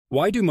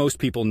Why do most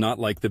people not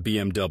like the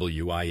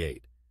BMW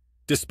i8?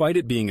 Despite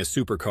it being a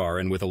supercar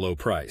and with a low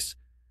price.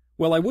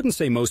 Well, I wouldn't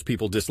say most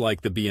people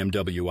dislike the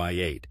BMW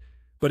i8,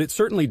 but it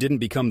certainly didn't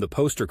become the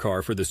poster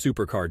car for the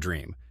supercar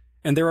dream,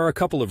 and there are a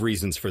couple of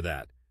reasons for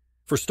that.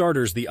 For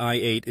starters, the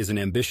i8 is an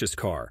ambitious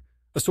car,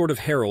 a sort of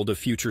herald of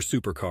future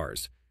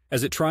supercars,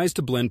 as it tries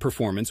to blend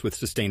performance with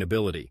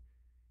sustainability.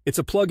 It's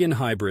a plug-in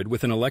hybrid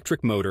with an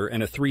electric motor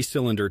and a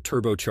 3-cylinder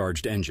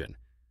turbocharged engine.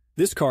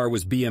 This car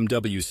was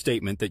BMW's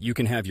statement that you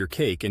can have your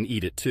cake and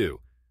eat it too,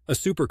 a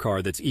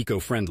supercar that's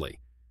eco-friendly.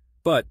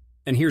 But,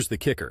 and here's the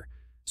kicker,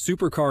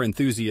 supercar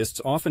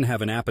enthusiasts often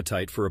have an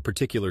appetite for a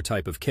particular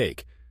type of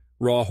cake,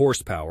 raw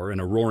horsepower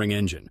and a roaring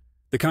engine,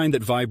 the kind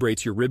that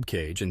vibrates your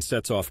ribcage and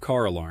sets off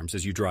car alarms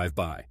as you drive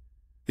by.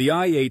 The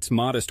i8's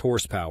modest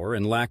horsepower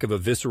and lack of a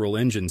visceral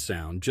engine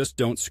sound just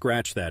don't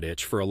scratch that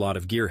itch for a lot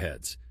of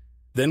gearheads.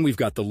 Then we've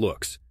got the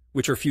looks,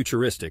 which are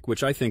futuristic,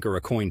 which I think are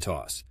a coin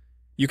toss.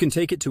 You can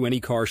take it to any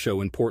car show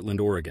in Portland,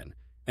 Oregon,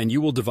 and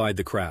you will divide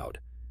the crowd.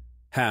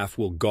 Half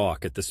will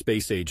gawk at the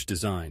space-age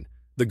design,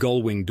 the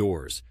gull-wing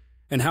doors,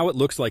 and how it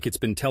looks like it's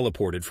been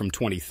teleported from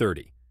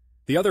 2030.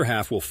 The other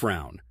half will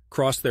frown,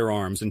 cross their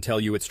arms, and tell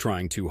you it's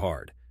trying too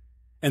hard.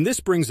 And this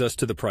brings us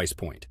to the price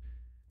point.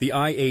 The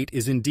i8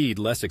 is indeed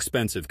less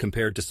expensive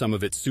compared to some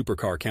of its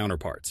supercar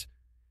counterparts.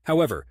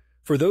 However,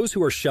 for those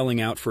who are shelling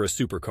out for a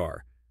supercar,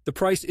 the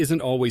price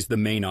isn't always the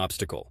main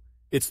obstacle.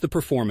 It's the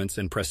performance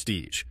and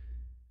prestige.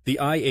 The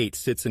i8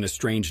 sits in a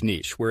strange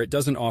niche where it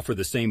doesn't offer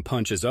the same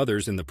punch as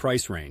others in the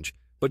price range,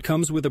 but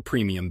comes with a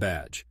premium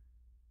badge.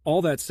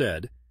 All that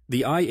said,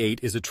 the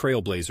i8 is a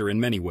trailblazer in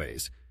many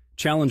ways,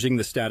 challenging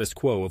the status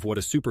quo of what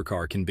a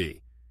supercar can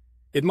be.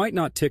 It might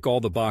not tick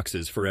all the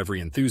boxes for every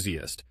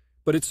enthusiast,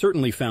 but it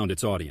certainly found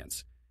its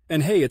audience.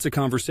 And hey, it's a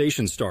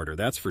conversation starter,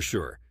 that's for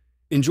sure.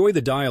 Enjoy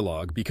the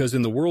dialogue because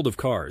in the world of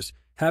cars,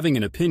 having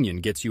an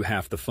opinion gets you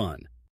half the fun.